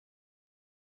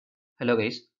Hello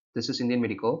guys, this is Indian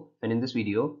Medico, and in this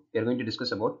video we are going to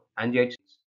discuss about angioid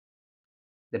streaks.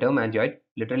 The term angioid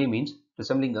literally means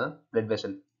resembling a blood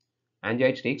vessel.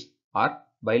 Angioid streaks are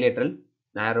bilateral,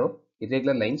 narrow,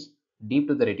 irregular lines deep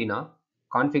to the retina,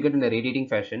 configured in a radiating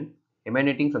fashion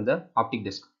emanating from the optic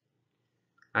disc.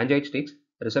 Angioid streaks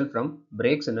result from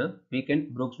breaks in a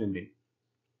weakened Brooks membrane.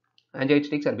 Angioid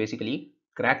streaks are basically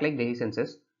crack-like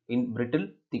dehiscences in brittle,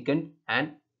 thickened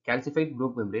and calcified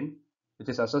Brooks membrane, which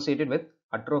is associated with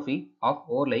atrophy of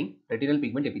overlying retinal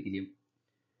pigment epithelium.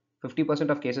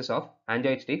 50% of cases of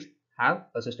angioid streaks have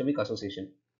a systemic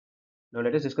association. Now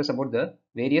let us discuss about the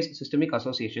various systemic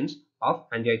associations of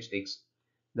angioid streaks.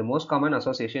 The most common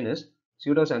association is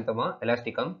pseudoxanthoma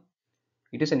elasticum.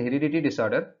 It is an hereditary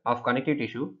disorder of connective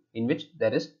tissue in which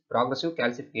there is progressive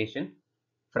calcification,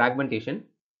 fragmentation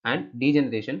and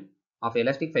degeneration of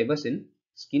elastic fibers in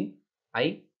skin,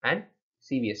 eye and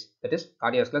CVS, that is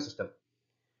cardiovascular system.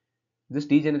 This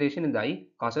degeneration in the eye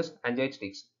causes angioid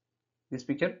streaks. This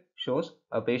picture shows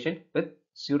a patient with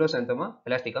pseudoxanthoma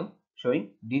elasticum showing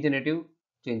degenerative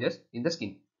changes in the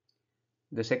skin.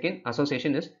 The second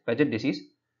association is Paget disease.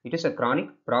 It is a chronic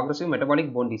progressive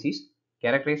metabolic bone disease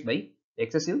characterized by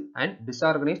excessive and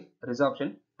disorganized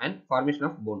resorption and formation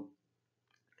of bone.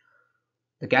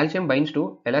 The calcium binds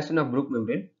to elastin of Brooks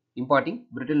membrane, imparting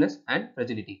brittleness and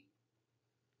fragility.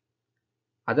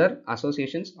 Other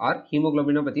associations are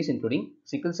hemoglobinopathies including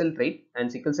sickle cell trait and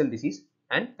sickle cell disease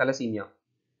and thalassemia.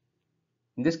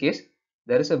 In this case,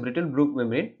 there is a brittle Brooks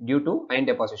membrane due to iron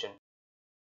deposition.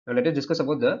 Now let us discuss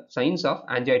about the signs of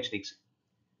angioid streaks.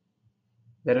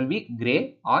 There will be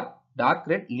grey or dark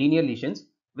red linear lesions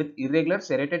with irregular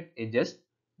serrated edges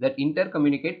that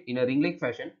intercommunicate in a ring-like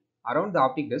fashion around the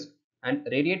optic disc and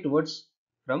radiate towards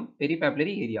from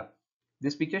peripapillary area.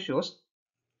 This picture shows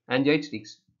angioid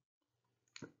streaks.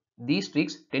 These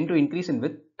streaks tend to increase in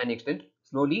width and extend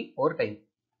slowly over time.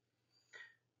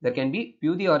 There can be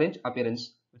puny orange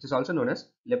appearance, which is also known as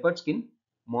leopard skin,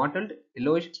 mottled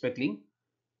yellowish speckling,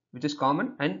 which is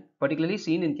common and particularly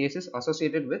seen in cases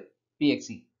associated with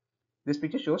PXE. This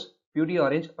picture shows puny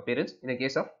orange appearance in a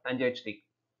case of angioid streak.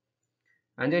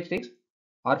 Angioid streaks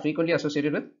are frequently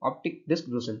associated with optic disc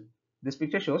drusen. This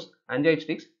picture shows angioid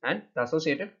streaks and the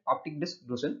associated optic disc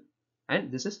drusen,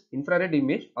 and this is infrared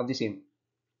image of the same.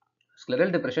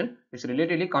 Scleral depression is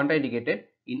relatively contraindicated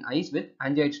in eyes with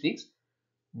angioid streaks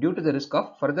due to the risk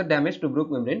of further damage to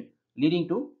Brooks membrane leading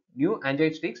to new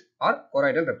angioid streaks or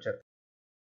choroidal rupture.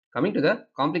 Coming to the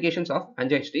complications of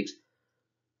angioid streaks,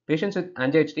 patients with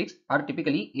angioid streaks are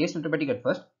typically asymptomatic at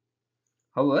first.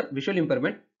 However, visual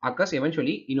impairment occurs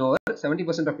eventually in over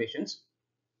 70% of patients.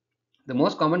 The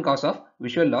most common cause of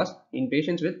visual loss in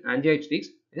patients with angioid streaks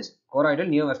is choroidal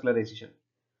neovascularization.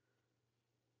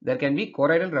 There can be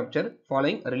choroidal rupture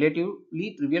following a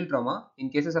relatively trivial trauma in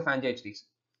cases of angioid streaks.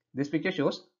 This picture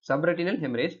shows subretinal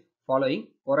hemorrhage following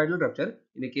choroidal rupture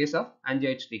in the case of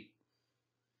angioid streak.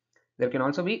 There can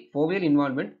also be foveal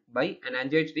involvement by an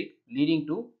angioid streak leading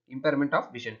to impairment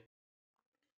of vision.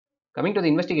 Coming to the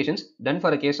investigations done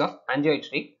for a case of angioid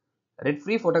streak,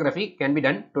 red-free photography can be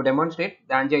done to demonstrate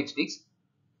the angioid streaks.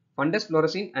 Fundus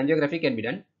fluorescein angiography can be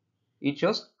done. It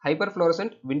shows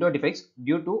hyperfluorescent window defects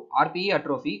due to RPE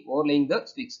atrophy overlaying the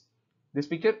streaks. This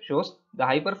picture shows the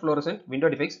hyperfluorescent window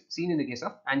defects seen in the case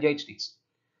of angioid streaks.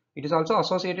 It is also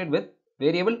associated with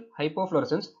variable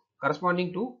hypofluorescence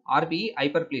corresponding to RPE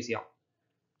hyperplasia.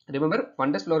 Remember,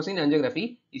 fundus fluorescein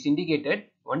angiography is indicated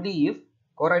only if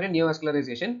choroidal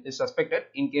neovascularization is suspected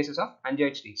in cases of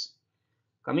angioid streaks.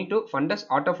 Coming to fundus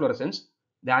autofluorescence,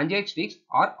 the angioid streaks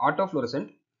are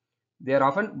autofluorescent. They are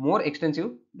often more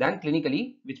extensive than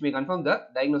clinically, which may confirm the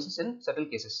diagnosis in subtle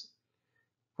cases.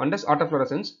 Fundus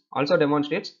autofluorescence also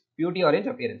demonstrates puny orange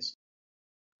appearance.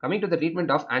 Coming to the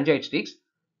treatment of angioid streaks,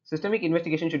 systemic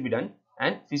investigation should be done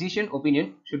and physician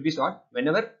opinion should be sought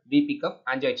whenever we pick up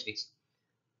angioid streaks.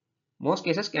 Most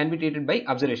cases can be treated by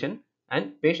observation,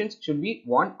 and patients should be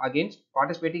warned against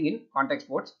participating in contact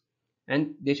sports,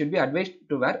 and they should be advised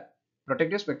to wear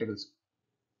protective spectacles.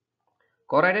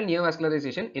 Choroidal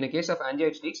neovascularization in a case of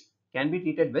angioid streaks can be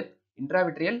treated with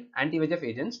intravitreal anti-VEGF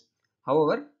agents.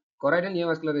 However, choroidal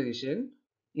neovascularization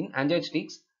in angioid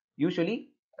streaks usually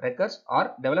recurs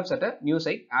or develops at a new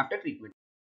site after treatment.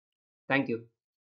 Thank you.